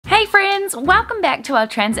friends, welcome back to our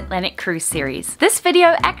Transatlantic cruise series. This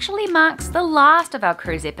video actually marks the last of our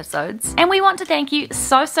cruise episodes, and we want to thank you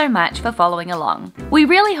so much for following along. We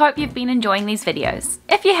really hope you've been enjoying these videos.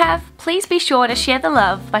 If you have, please be sure to share the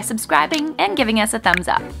love by subscribing and giving us a thumbs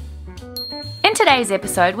up. In today's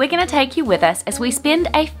episode, we're going to take you with us as we spend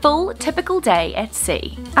a full typical day at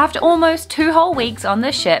sea. After almost 2 whole weeks on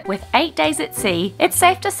this ship with 8 days at sea, it's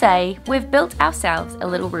safe to say we've built ourselves a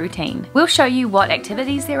little routine. We'll show you what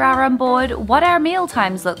activities there are on board, what our meal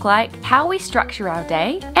times look like, how we structure our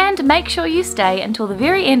day, and make sure you stay until the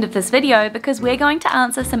very end of this video because we're going to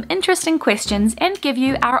answer some interesting questions and give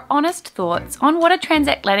you our honest thoughts on what a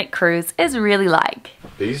transatlantic cruise is really like.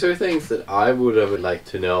 These are things that I would have liked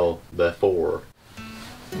to know before.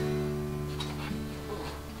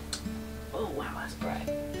 Oh wow, that's bright.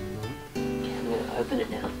 Okay, I'm going to open it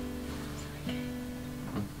now.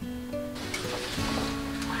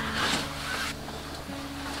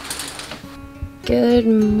 Good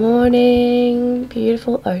morning,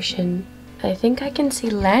 beautiful ocean. I think I can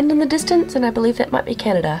see land in the distance and I believe that might be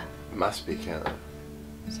Canada. Must be Canada.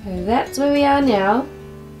 So that's where we are now.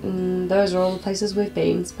 And those are all the places we've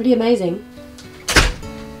been. It's pretty amazing.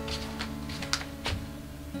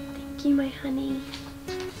 Thank you, my honey.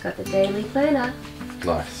 Got the daily planner.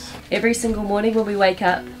 Nice. Every single morning when we wake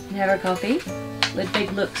up and have our coffee,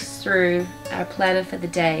 Ludvig looks through our planner for the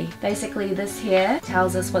day. Basically this here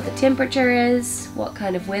tells us what the temperature is, what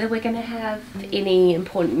kind of weather we're going to have, any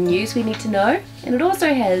important news we need to know, and it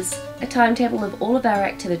also has a timetable of all of our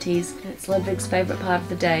activities, and it's Ludvig's favourite part of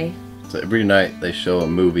the day. So every night they show a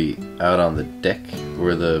movie out on the deck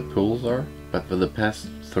where the pools are, but for the past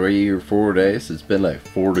 3 or 4 days it's been like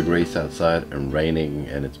 4 degrees outside and raining,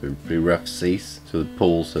 and it's been pretty rough seas, so the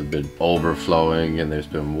pools have been overflowing and there's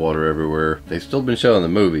been water everywhere. They've still been showing the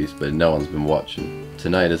movies, but no one's been watching.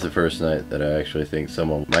 Tonight is the first night that I actually think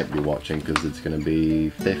someone might be watching because it's going to be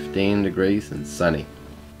 15 degrees and sunny.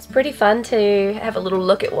 It's pretty fun to have a little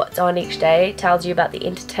look at what's on each day. It tells you about the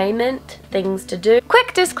entertainment, things to do.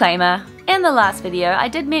 Quick disclaimer, in the last video I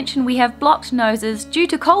did mention we have blocked noses due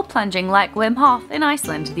to cold plunging like Wim Hof in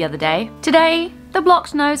Iceland the other day. Today, the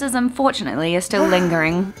blocked noses unfortunately are still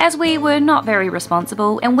lingering, as we were not very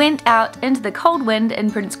responsible and went out into the cold wind in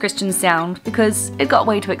Prince Christian Sound because it got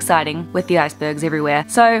way too exciting with the icebergs everywhere.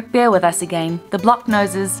 So bear with us again, the blocked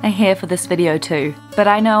noses are here for this video too. But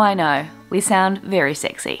I know, we sound very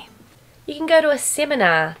sexy. You can go to a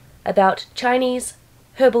seminar about Chinese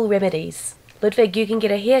herbal remedies. Ludvig, you can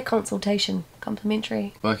get a hair consultation,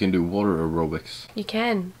 complimentary. I can do water aerobics. You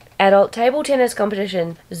can. Adult table tennis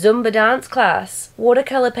competition, Zumba dance class,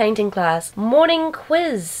 watercolor painting class, morning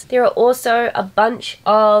quiz. There are also a bunch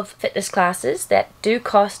of fitness classes that do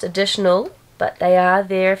cost additional, but they are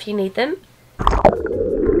there if you need them.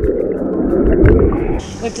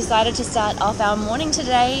 We've decided to start off our morning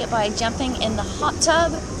today by jumping in the hot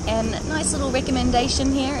tub, and nice little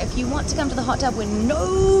recommendation here, if you want to come to the hot tub when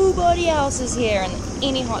nobody else is here in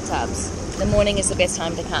any hot tubs, the morning is the best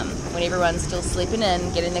time to come, when everyone's still sleeping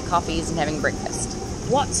in, getting their coffees and having breakfast.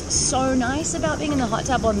 What's so nice about being in the hot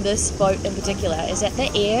tub on this boat in particular is that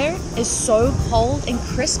the air is so cold and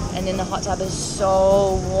crisp, and then the hot tub is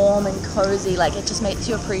so warm and cozy. Like, it just makes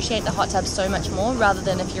you appreciate the hot tub so much more rather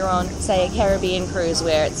than if you're on, say, a Caribbean cruise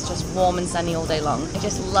where it's just warm and sunny all day long. I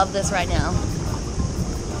just love this right now.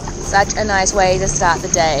 Such a nice way to start the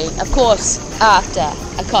day. Of course, after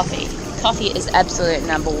a coffee. Coffee is absolute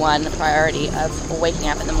 #1 priority of waking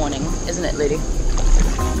up in the morning, isn't it, Ludie?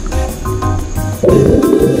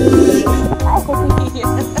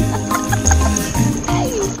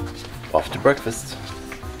 Off to breakfast.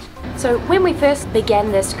 So when we first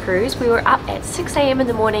began this cruise, we were up at 6 AM in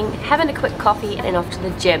the morning, having a quick coffee and off to the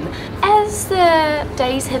gym. As the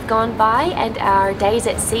days have gone by and our days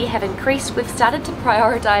at sea have increased, we've started to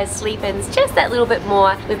prioritize sleep-ins just that little bit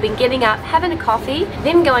more. We've been getting up, having a coffee,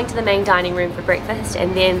 then going to the main dining room for breakfast,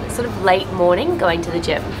 and then sort of late morning going to the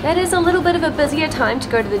gym. That is a little bit of a busier time to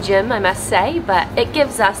go to the gym, I must say, but it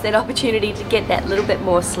gives us that opportunity to get that little bit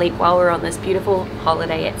more sleep while we're on this beautiful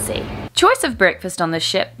holiday at sea. Choice of breakfast on this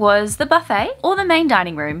ship was the buffet or the main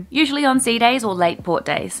dining room, usually on sea days or late port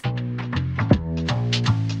days.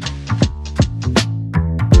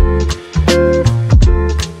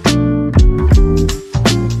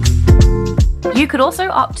 You could also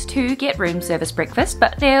opt to get room service breakfast,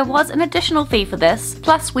 but there was an additional fee for this,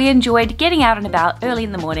 plus we enjoyed getting out and about early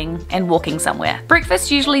in the morning and walking somewhere. Breakfast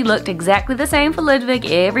usually looked exactly the same for Ludvig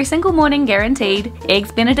every single morning, guaranteed.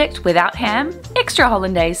 Eggs Benedict without ham, extra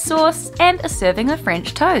hollandaise sauce, and a serving of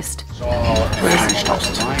French toast.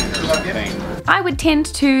 I would tend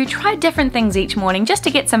to try different things each morning just to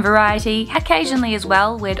get some variety. Occasionally as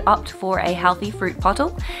well, we'd opt for a healthy fruit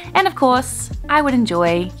pottle. And of course, I would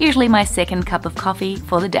enjoy usually my second cup of coffee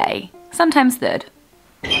for the day, sometimes third.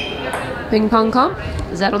 Ping pong comp,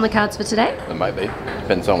 is that on the cards for today? It might be.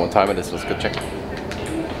 Depends on what time it is. Let's go check.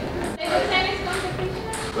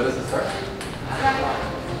 What does it start?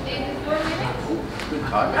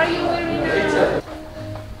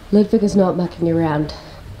 Ludvig is not mucking around.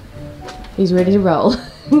 He's ready to roll.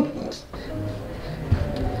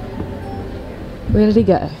 Where did he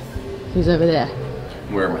go? He's over there.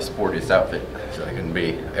 I'm wearing my sportiest outfit so I can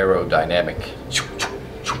be aerodynamic.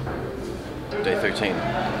 Day 13.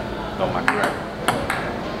 Don't muck around.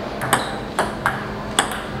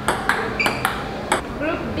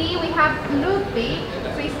 Group B, we have Ludvig,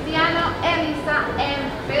 Cristiano, Elisa,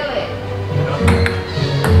 and Philip.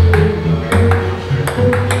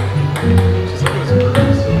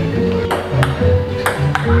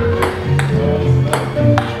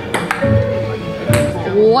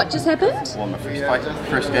 What just happened? Won my first fight,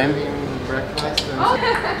 first game.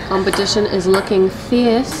 Competition is looking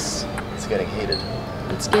fierce. It's getting heated.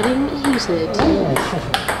 It's getting heated.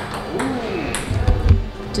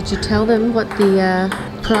 Did you tell them what the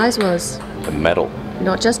prize was? A medal.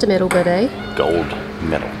 Not just a medal, but a Gold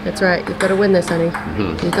medal. That's right, you've got to win this, honey.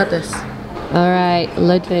 You got this. Alright,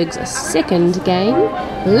 Ludvig's second game.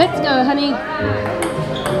 Let's go, honey!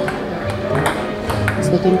 It's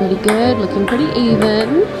looking pretty good, looking pretty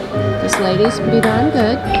even. This lady's pretty darn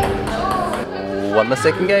good. Won my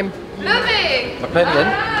second game. Ludvig! I played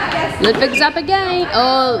again. Ludvig's up again!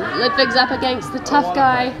 Oh, Ludvig's up against the tough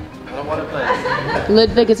guy. I don't want to play.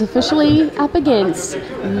 Ludvig is officially up against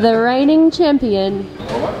the reigning champion.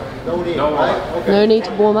 No need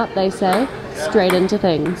to warm up, they say. Straight into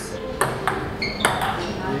things.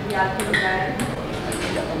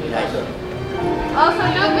 Also,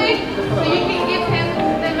 Ludvig, so you can give him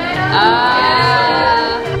the medal.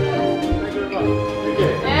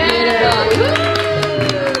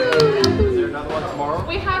 Is there another one tomorrow?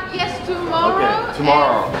 We have yes tomorrow. Okay,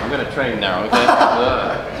 tomorrow. I'm going to train now, okay?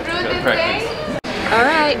 Through the day.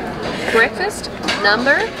 Alright, breakfast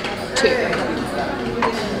number 2.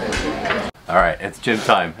 Alright, it's gym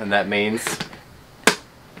time, and that means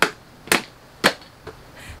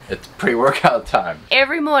it's pre-workout time.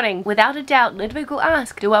 Every morning, without a doubt, Ludvig will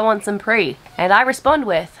ask, do I want some pre? And I respond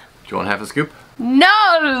with, Do you want to have a scoop? no!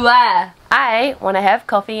 I want to have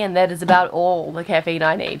coffee, and that is about all the caffeine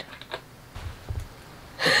I need.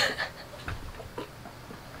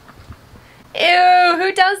 Ew,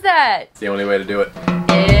 who does that? It's the only way to do it.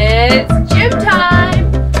 It's gym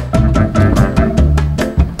time!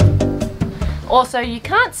 Also, you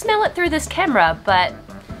can't smell it through this camera, but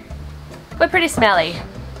we're pretty smelly.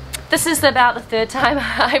 This is about the 3rd time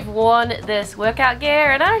I've worn this workout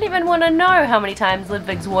gear, and I don't even want to know how many times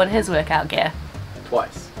Ludvig's worn his workout gear.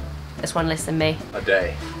 Twice. That's one less than me. A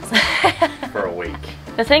day. For a week.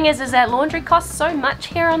 The thing is that laundry costs so much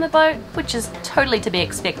here on the boat, which is totally to be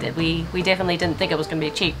expected. We definitely didn't think it was going to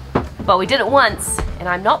be cheap. But we did it once, and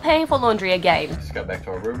I'm not paying for laundry again. Just got back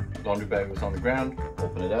to our room. Laundry bag was on the ground.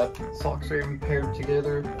 Open it up. Socks are even paired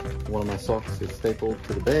together. One of my socks is stapled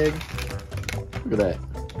to the bag. Look at that.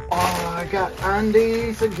 Oh, I got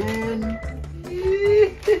undies again.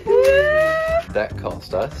 That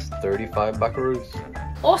cost us 35 buckaroos.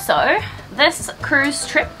 Also, this cruise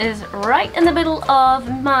trip is right in the middle of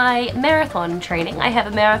my marathon training. I have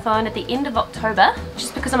a marathon at the end of October.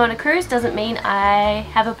 Just because I'm on a cruise doesn't mean I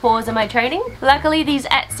have a pause in my training. Luckily, these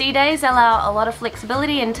at-sea days allow a lot of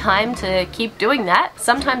flexibility and time to keep doing that.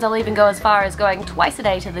 Sometimes I'll even go as far as going twice a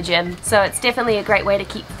day to the gym. So it's definitely a great way to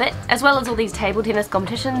keep fit, as well as all these table tennis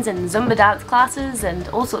competitions and Zumba dance classes and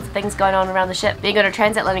all sorts of things going on around the ship. Being on a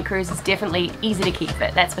transatlantic cruise is definitely easy to keep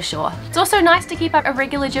fit, that's for sure. It's also nice to keep up a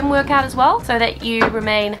regular gym workout as well, so that you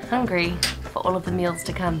remain hungry for all of the meals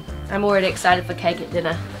to come. I'm already excited for cake at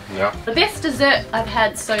dinner. Yeah. The best dessert I've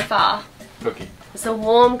had so far Cookie. is a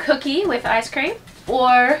warm cookie with ice cream,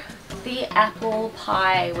 or the apple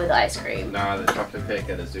pie with ice cream. Nah, the chocolate cake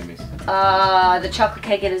at Azumi's. The chocolate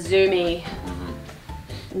cake at Azumi.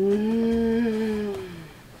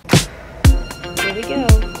 Here we go.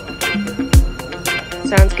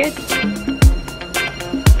 Sounds good.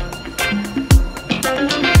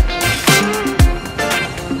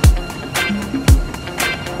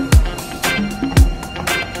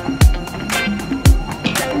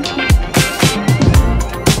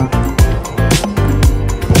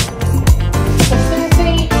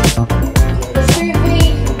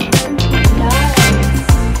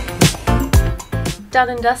 done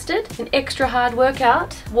and dusted. An extra hard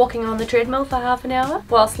workout, walking on the treadmill for half an hour,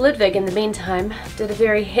 whilst Ludvig in the meantime did a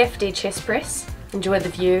very hefty chest press. Enjoy the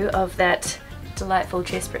view of that delightful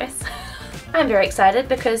chest press. I'm very excited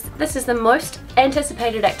because this is the most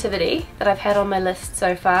anticipated activity that I've had on my list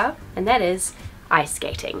so far, and that is ice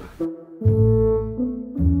skating.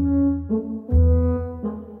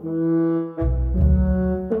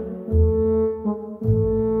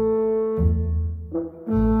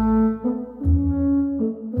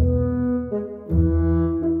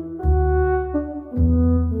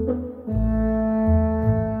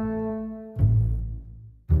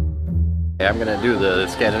 I'm gonna do the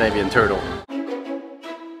Scandinavian turtle.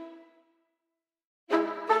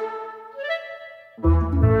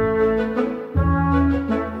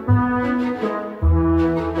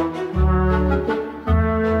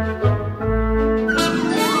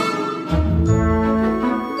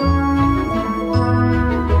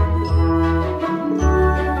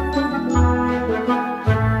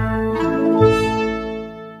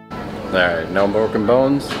 Alright, no broken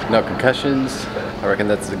bones, no concussions. I reckon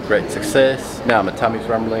that's a great success. Now my tummy's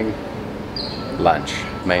rumbling. Lunch,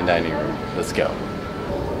 main dining room. Let's go.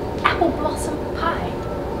 Apple blossom pie.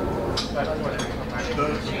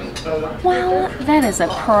 Well, that is a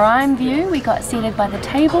prime view. We got seated by the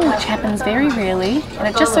table, which happens very rarely, and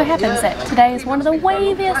it just so happens that today is one of the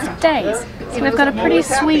waviest days, so we've got a pretty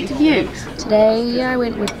sweet view. Today I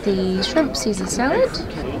went with the shrimp Caesar salad.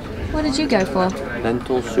 What did you go for?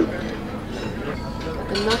 Lentil soup.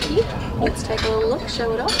 The gnocchi. Let's take a little look,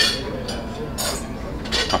 show it off.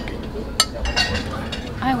 Okay.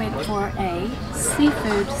 I went for a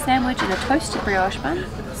seafood sandwich and a toasted brioche bun,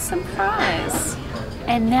 some fries.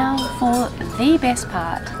 And now for the best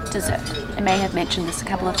part, dessert. I may have mentioned this a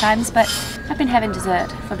couple of times, but I've been having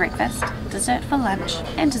dessert for breakfast, dessert for lunch,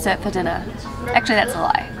 and dessert for dinner. Actually, that's a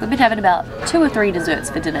lie. We've been having about 2 or 3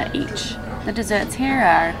 desserts for dinner each. The desserts here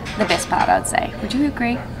are the best part, I'd say. Would you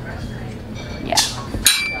agree? Yeah.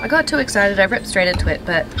 I got too excited, I ripped straight into it,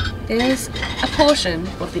 but there's a portion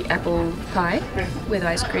of the apple pie with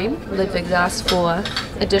ice cream. Ludvig's asked for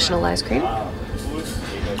additional ice cream.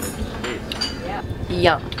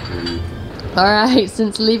 Yum. Alright,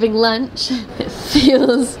 since leaving lunch, it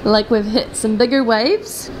feels like we've hit some bigger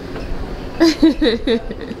waves.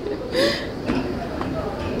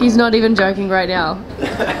 He's not even joking right now.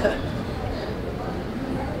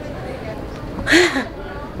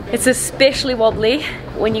 It's especially wobbly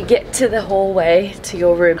when you get to the hallway to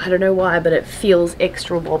your room. I don't know why, but it feels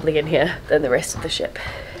extra wobbly in here than the rest of the ship.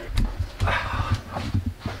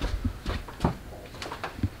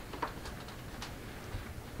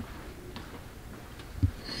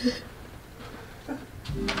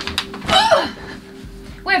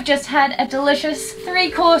 We've just had a delicious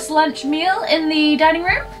 3-course lunch meal in the dining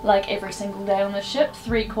room. Like every single day on the ship,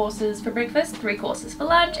 3 courses for breakfast, 3 courses for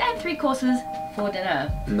lunch, and 3 courses for dinner.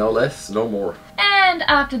 No less, no more. And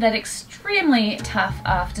after that extremely tough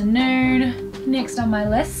afternoon, next on my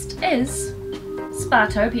list is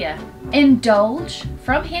Spa-topia. Indulge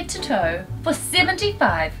from head to toe for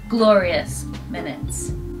 75 glorious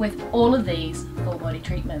minutes with all of these full body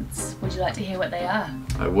treatments. Would you like to hear what they are?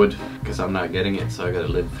 I would, because I'm not getting it, so I gotta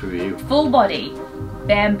live through you. Full body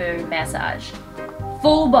bamboo massage,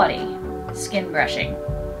 full body skin brushing,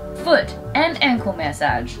 foot and ankle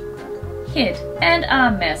massage, head and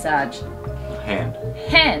arm massage,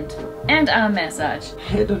 Hand and arm massage.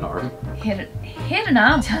 Head and arm. Head and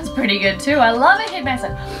arm sounds pretty good too. I love a head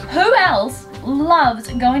massage. Who else loves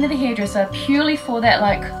going to the hairdresser purely for that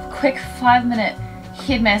like quick 5-minute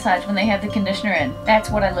head massage when they have the conditioner in? That's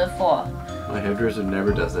what I live for. My hairdresser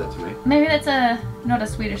never does that to me. Maybe that's not a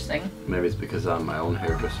Swedish thing. Maybe it's because I'm my own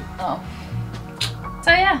hairdresser. Oh.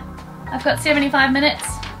 So yeah, I've got 75 minutes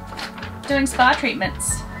doing spa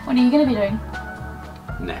treatments. What are you going to be doing?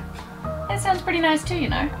 Nap. That sounds pretty nice too, you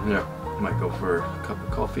know. Yeah, might go for a cup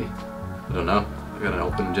of coffee. I don't know. I got an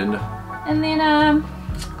open agenda. And then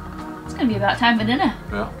it's going to be about time for dinner.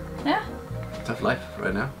 Yeah. Yeah. Tough life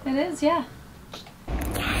right now. It is, yeah.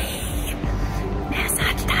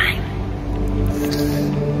 Massage time.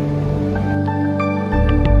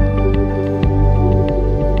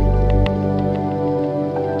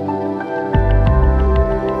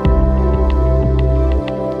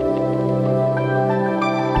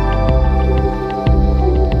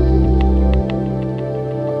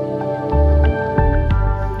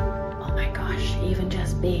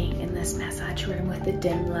 The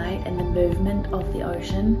dim light and the movement of the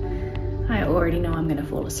ocean, I already know I'm gonna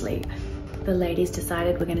fall asleep. The ladies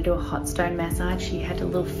decided we're gonna do a hot stone massage. She had a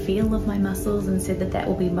little feel of my muscles and said that that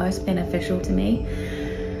will be most beneficial to me.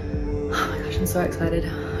 Oh my gosh, I'm so excited.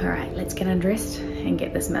 Alright, let's get undressed and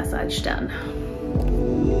get this massage done.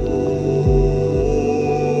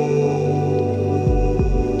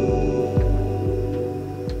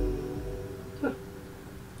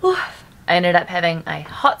 I ended up having a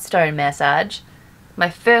hot stone massage, my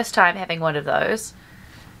first time having one of those,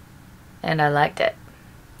 and I liked it.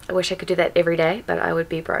 I wish I could do that every day, but I would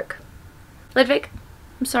be broke. Ludvig,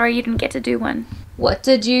 I'm sorry you didn't get to do one. What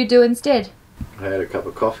did you do instead? I had a cup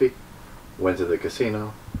of coffee, went to the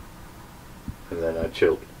casino, and then I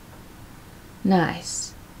chilled.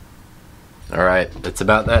 Nice. Alright, it's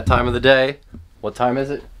about that time of the day. What time is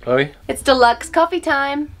it, Chloe? It's deluxe coffee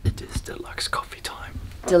time. It is deluxe coffee time.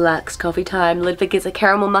 Deluxe coffee time. Ludvig gets a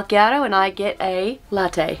caramel macchiato and I get a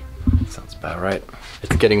latte. Sounds about right.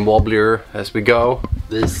 It's getting wobblier as we go.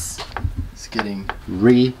 This is getting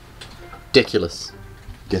ridiculous.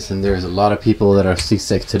 Guessing there's a lot of people that are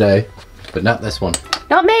seasick today, but not this one.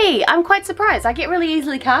 Not me! I'm quite surprised. I get really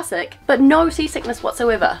easily car sick, but no seasickness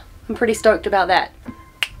whatsoever. I'm pretty stoked about that.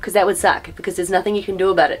 Because that would suck, because there's nothing you can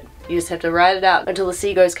do about it. You just have to ride it out until the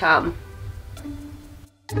sea goes calm.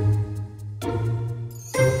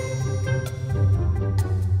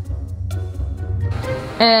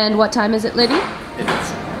 And what time is it, Liddy?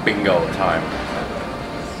 It's bingo time.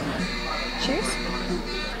 Cheers.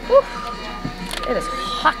 Woo. It is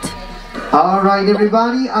hot. Alright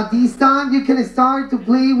everybody, at this time you can start to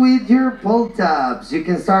play with your pull tabs. You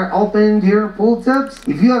can start opening your pull tabs.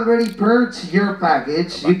 If you already purchased your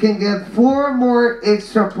package, you can get 4 more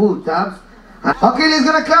extra pull tabs. Okay, let's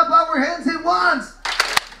gonna clap our hands in once,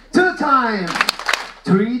 2 times,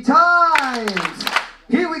 3 times.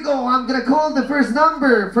 Here we go. I'm gonna call the first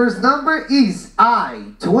number. First number is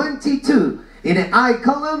I-22. In the I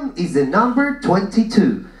column is the number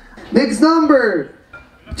 22. Next number,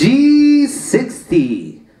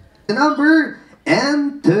 G60. The number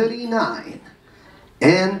M39.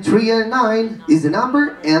 And 3 and 9 is the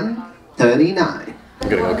number M39. I'm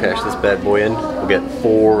gonna go cash this bad boy in. We'll get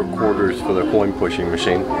 4 quarters for the coin pushing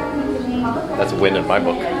machine. That's a win in my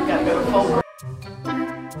book.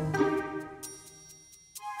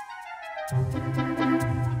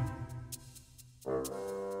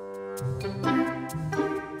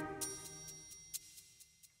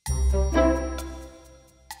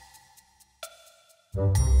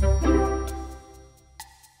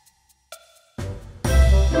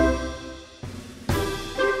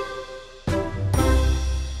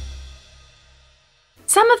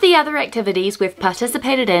 Some of the other activities we've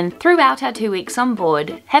participated in throughout our 2 weeks on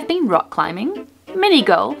board have been rock climbing, mini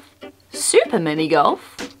golf, super mini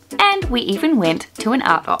golf, and we even went to an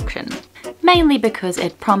art auction. Mainly because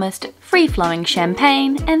it promised free-flowing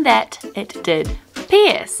champagne, and that it did.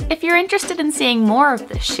 P.S. If you're interested in seeing more of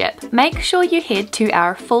this ship, make sure you head to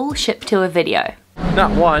our full ship tour video.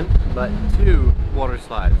 Not 1, but 2 water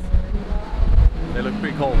slides. They look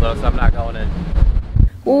pretty cold though, so I'm not going in.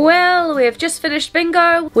 Well, we've just finished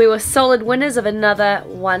bingo. We were solid winners of another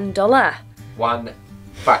 $1. 1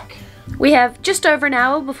 fuck. We have just over an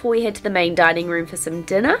hour before we head to the main dining room for some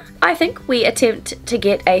dinner. I think we attempt to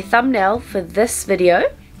get a thumbnail for this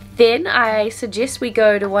video. Then I suggest we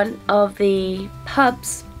go to one of the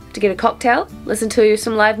pubs to get a cocktail, listen to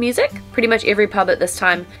some live music. Pretty much every pub at this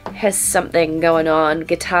time has something going on,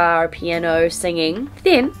 guitar, piano, singing.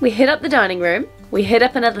 Then we hit up the dining room, we hit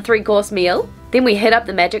up another 3-course meal, then we hit up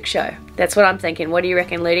the magic show. That's what I'm thinking. What do you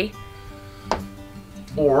reckon, Ludi?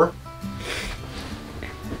 Or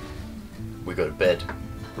we go to bed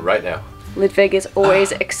right now. Ludvig is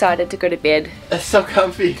always excited to go to bed. It's so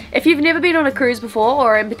comfy. If you've never been on a cruise before,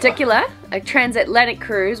 or in particular, a transatlantic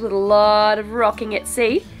cruise with a lot of rocking at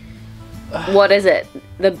sea, what is it?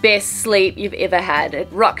 The best sleep you've ever had. It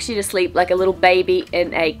rocks you to sleep like a little baby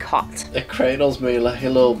in a cot. It cradles me like a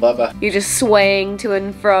little baba. You're just swaying to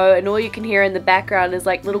and fro, and all you can hear in the background is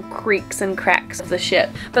like little creaks and cracks of the ship.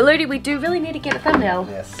 But Ludi, we do really need to get a thumbnail.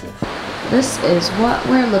 Yes. This is what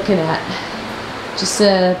we're looking at. Just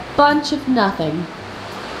a bunch of nothing.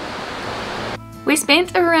 We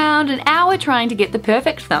spent around an hour trying to get the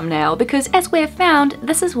perfect thumbnail because, as we've found,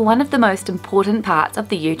 this is one of the most important parts of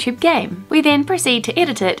the YouTube game. We then proceed to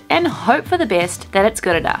edit it and hope for the best that it's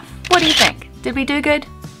good enough. What do you think? Did we do good?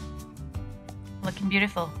 Looking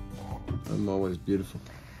beautiful. I'm always beautiful.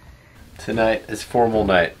 Tonight is formal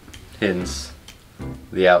night, hence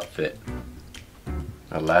the outfit.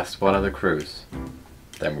 Our last one of the cruise.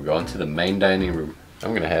 Then we're going to the main dining room.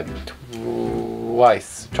 I'm gonna have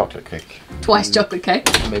twice chocolate cake. Twice chocolate cake.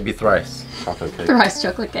 Maybe thrice chocolate cake. Thrice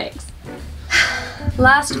chocolate cakes.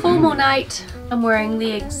 Last formal night, I'm wearing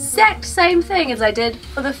the exact same thing as I did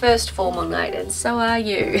for the first formal night, and so are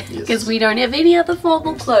you. Because we don't have any other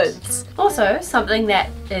formal clothes. Also, something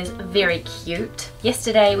that is very cute.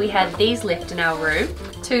 Yesterday we had these left in our room.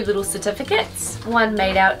 2 little certificates. One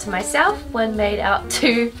made out to myself, one made out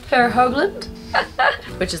to Per Hoagland,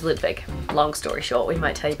 which is Ludvig. Long story short, we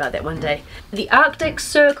might tell you about that one day. The Arctic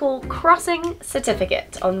Circle Crossing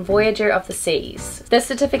Certificate on Voyager of the Seas. This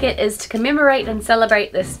certificate is to commemorate and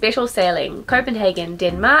celebrate this special sailing. Copenhagen,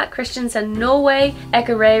 Denmark, Kristiansand, Norway,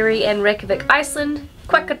 Akureyri and Reykjavik, Iceland,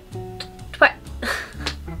 Quackatok,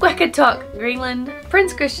 Greenland,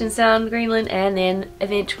 Prince Christian Sound, Greenland, and then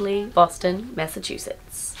eventually Boston,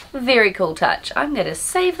 Massachusetts. Very cool touch. I'm going to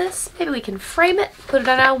save this. Maybe we can frame it, put it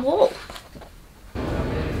on our wall.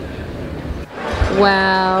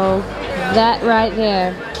 Wow, that right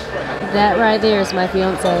there is my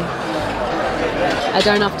fiance. I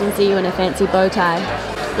don't often see you in a fancy bow tie.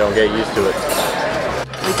 Don't get used to it.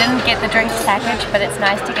 We didn't get the drinks package, but it's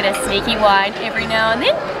nice to get a sneaky wine every now and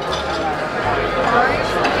then.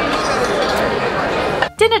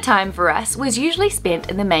 Dinner time for us was usually spent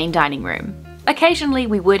in the main dining room. Occasionally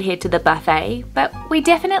we would head to the buffet, but we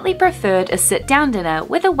definitely preferred a sit-down dinner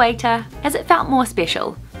with a waiter as it felt more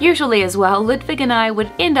special. Usually as well, Ludvig and I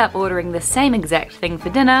would end up ordering the same exact thing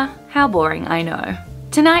for dinner. How boring, I know.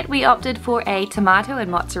 Tonight we opted for a tomato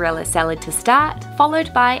and mozzarella salad to start,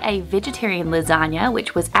 followed by a vegetarian lasagna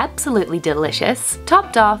which was absolutely delicious,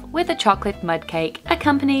 topped off with a chocolate mud cake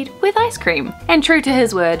accompanied with ice cream. And true to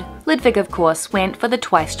his word, Ludvig of course went for the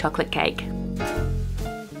twice chocolate cake.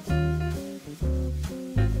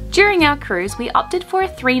 During our cruise, we opted for a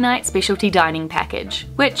 3-night specialty dining package,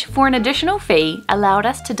 which for an additional fee allowed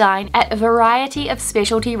us to dine at a variety of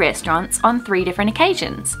specialty restaurants on 3 different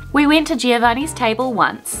occasions. We went to Giovanni's table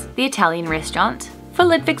once, the Italian restaurant, for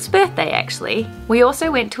Ludvig's birthday actually. We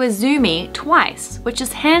also went to Azumi twice, which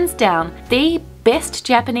is hands down the best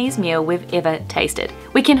Japanese meal we've ever tasted.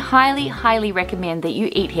 We can highly recommend that you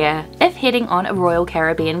eat here if heading on a Royal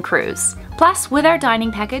Caribbean cruise. Plus, with our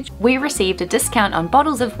dining package, we received a discount on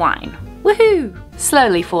bottles of wine. Woohoo!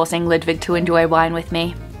 Slowly forcing Ludvig to enjoy wine with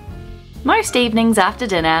me. Most evenings after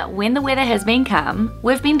dinner, when the weather has been calm,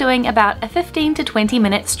 we've been doing about a 15 to 20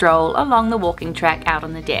 minute stroll along the walking track out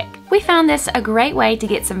on the deck. We found this a great way to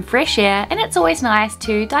get some fresh air, and it's always nice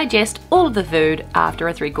to digest all of the food after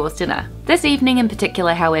a 3-course dinner. This evening in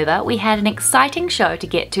particular, however, we had an exciting show to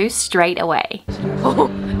get to straight away. Oh,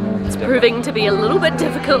 it's proving to be a little bit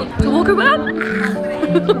difficult to walk around.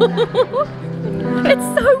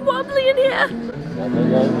 It's so wobbly in here.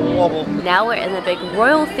 Now we're in the big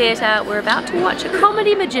Royal Theatre. We're about to watch a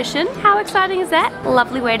comedy magician. How exciting is that?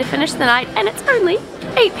 Lovely way to finish the night, and it's only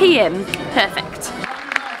 8 p.m. Perfect.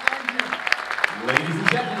 Ladies and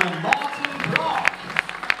gentlemen, Martin Rock.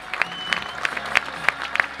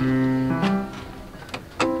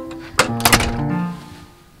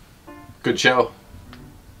 Good show.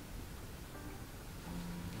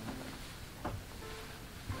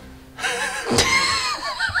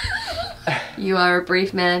 You are a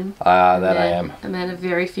brief man. That I am. A man of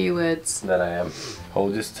very few words. That I am.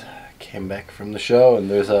 Cole just came back from the show,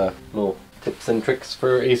 and there's a little tips and tricks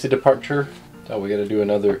for easy departure. So we gotta do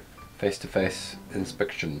another face-to-face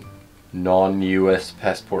inspection. Non-US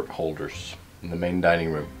passport holders in the main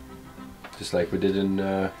dining room. Just like we did in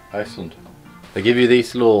Iceland. They give you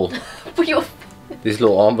these little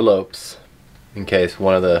envelopes in case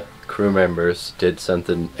one of the crew members did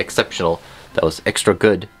something exceptional that was extra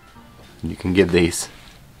good. You can give these.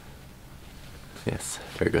 Yes,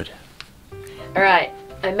 very good. Alright,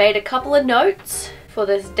 I made a couple of notes for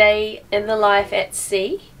this day in the life at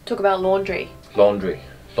sea. Talk about laundry. Laundry.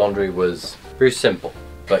 Laundry was very simple,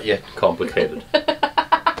 but yet complicated.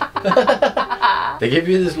 They give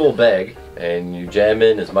you this little bag, and you jam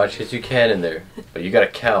in as much as you can in there. But you gotta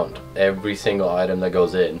count every single item that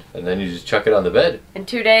goes in, and then you just chuck it on the bed. And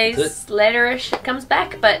 2 days later-ish it comes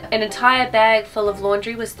back, but an entire bag full of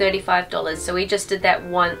laundry was $35, so we just did that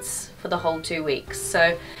once for the whole 2 weeks.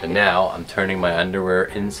 So. And now I'm turning my underwear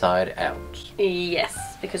inside out.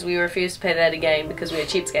 Yes, because we refused to pay that again because we are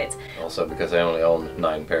cheapskates. Also because I only own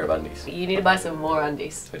 9 pair of undies. You need to buy some more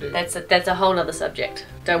undies. I do. That's a whole nother subject.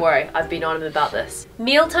 Don't worry, I've been on him about this.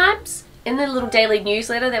 Meal times. In the little daily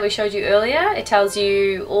newsletter that we showed you earlier, it tells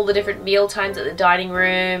you all the different meal times at the dining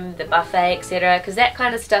room, the buffet, etc. Because that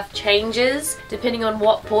kind of stuff changes depending on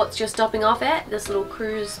what ports you're stopping off at, this little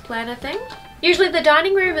cruise planner thing. Usually the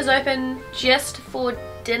dining room is open just for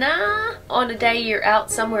dinner on a day you're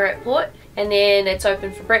out somewhere at port, and then it's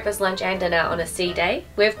open for breakfast, lunch and dinner on a sea day.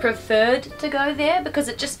 We've preferred to go there because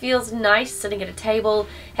it just feels nice sitting at a table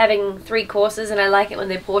having 3 courses, and I like it when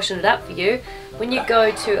they portion it up for you. When you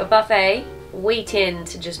go to a buffet, we tend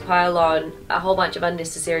to just pile on a whole bunch of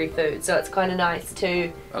unnecessary food, so it's kind of nice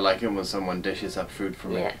to... I like it when someone dishes up food for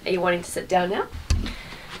me. Yeah, are you wanting to sit down now?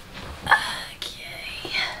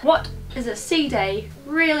 Okay. What is a sea day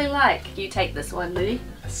really like? You take this one, Ludvig.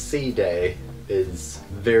 A sea day is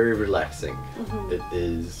very relaxing. It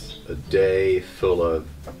is a day full of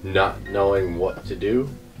not knowing what to do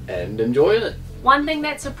and enjoying it. One thing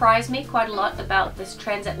that surprised me quite a lot about this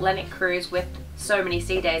transatlantic cruise with so many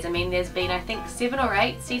sea days, I mean there's been I think 7 or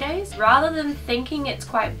 8 sea days. Rather than thinking it's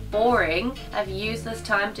quite boring, I've used this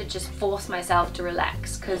time to just force myself to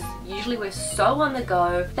relax, because usually we're so on the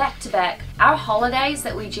go, back to back. Our holidays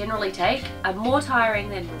that we generally take are more tiring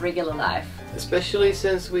than regular life. Especially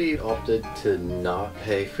since we opted to not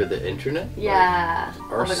pay for the internet. Yeah.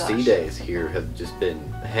 Like, our sea days here have just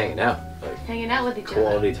been hanging out. Like, hanging out with each other.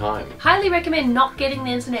 Quality time. Highly recommend not getting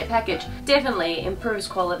the internet package. Definitely improves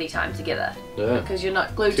quality time together. Yeah. Because you're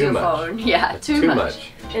not glued to Too your much. phone. Yeah, too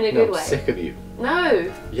much. In a good way. I'm sick of you.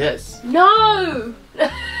 No. Yes. No!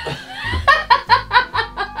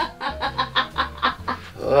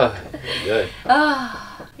 Good.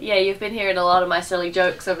 Yeah, you've been hearing a lot of my silly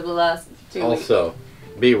jokes over the last 2 weeks. Also,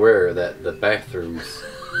 beware that the bathrooms,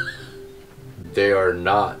 they are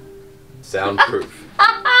not soundproof.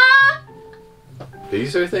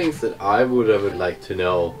 These are things that I would have liked to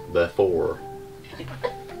know before.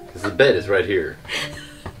 Because the bed is right here.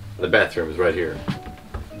 The bathroom is right here.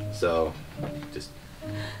 So, just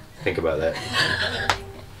think about that.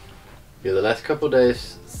 Yeah, the last couple of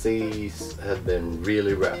days, seas have been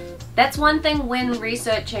really rough. That's one thing when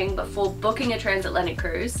researching before booking a transatlantic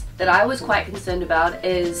cruise that I was quite concerned about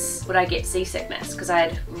is would I get seasickness, because I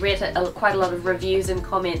had read quite a lot of reviews and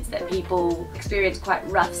comments that people experience quite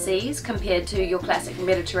rough seas compared to your classic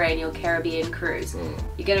Mediterranean or Caribbean cruise.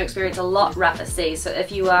 You're going to experience a lot rougher seas, so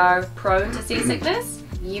if you are prone to seasickness,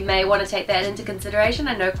 you may want to take that into consideration.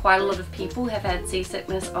 I know quite a lot of people have had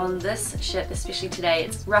seasickness on this ship, especially today.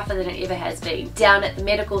 It's rougher than it ever has been. Down at the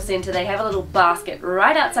medical centre they have a little basket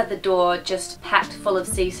right outside the door just packed full of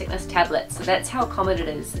seasickness tablets. So that's how common it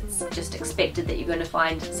is. It's just expected that you're going to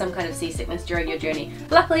find some kind of seasickness during your journey.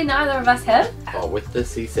 Luckily neither of us have. Oh, with the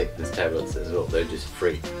seasickness tablets as well, they're just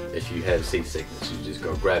free. If you have seasickness, you just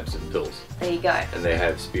go grab some pills. There you go. And they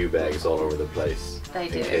have spew bags all over the place. They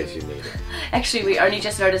do. In case you need it. Actually, we only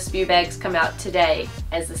just noticed spew bags come out today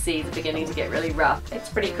as the seas are beginning to get really rough. It's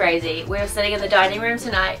pretty crazy. We were sitting in the dining room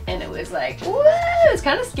tonight and it was like, woo! It's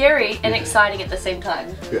kind of scary and exciting at the same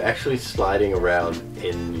time. You're actually sliding around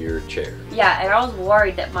in your chair. Yeah, and I was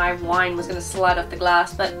worried that my wine was going to slide off the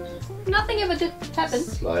glass, but nothing ever did happen.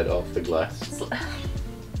 Slide off the glass.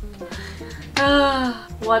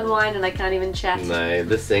 One wine and I can't even chat. No,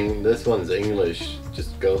 this one's English.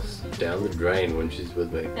 Just goes down the drain when she's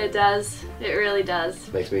with me. It does. It really does.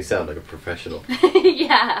 Makes me sound like a professional.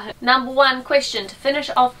 Yeah. Number 1 question to finish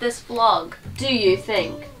off this vlog. Do you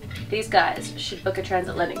think these guys should book a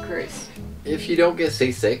transatlantic cruise? If you don't get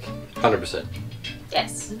seasick, 100%.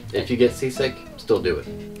 Yes. If you get seasick, still do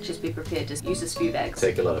it. Just be prepared to use the spew bags.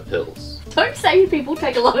 Take a lot of pills. Don't say people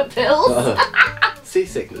take a lot of pills.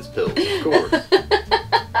 Seasickness pills, of course.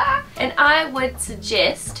 And I would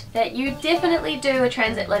suggest that you definitely do a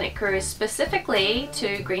transatlantic cruise specifically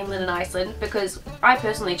to Greenland and Iceland, because I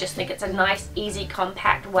personally just think it's a nice, easy,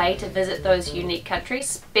 compact way to visit those unique countries,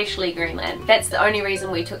 especially Greenland. That's the only reason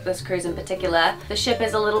we took this cruise in particular. The ship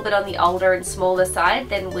is a little bit on the older and smaller side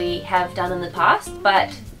than we have done in the past,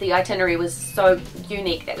 but the itinerary was so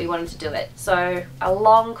unique that we wanted to do it. So a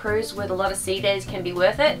long cruise with a lot of sea days can be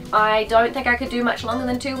worth it. I don't think I could do much longer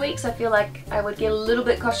than 2 weeks. I feel like I would get a little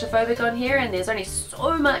bit claustrophobic on here and there's only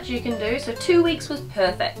so much you can do. So 2 weeks was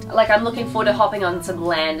perfect. Like, I'm looking forward to hopping on some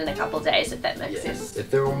land in a couple of days, if that makes sense. If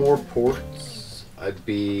there were more ports, I'd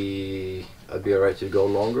be alright to go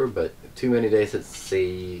longer, but too many days at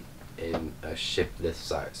sea in a ship this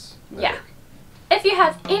size. Yeah. If you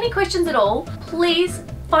have any questions at all, please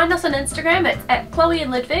find us on Instagram. It's at Chloé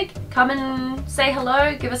and Ludvig. Come and say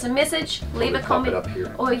hello, give us a message, leave a comment. Pop it up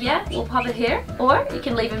here. Or yeah, we'll pop it here. Or you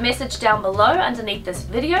can leave a message down below underneath this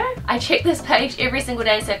video. I check this page every single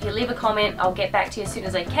day, so if you leave a comment, I'll get back to you as soon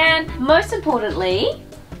as I can. Most importantly,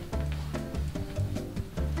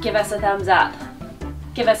 give us a thumbs up.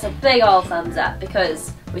 Give us a big old thumbs up,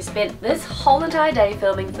 because we spent this whole entire day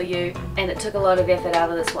filming for you and it took a lot of effort out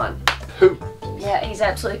of this one. Poop. Yeah, he's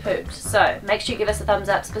absolutely pooped. So make sure you give us a thumbs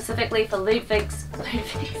up specifically for Ludvig's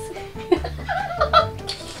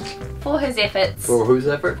for his efforts. For whose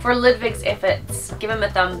effort? For Ludvig's efforts. Give him a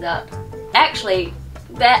thumbs up. Actually,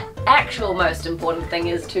 that actual most important thing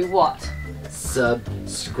is to what?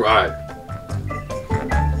 Subscribe.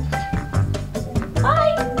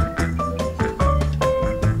 Bye!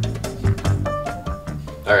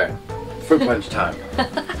 Fruit punch time.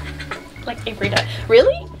 Like every day.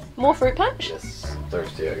 Really? More fruit punch? Yes,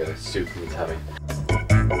 thirsty. I got a soup that's heavy.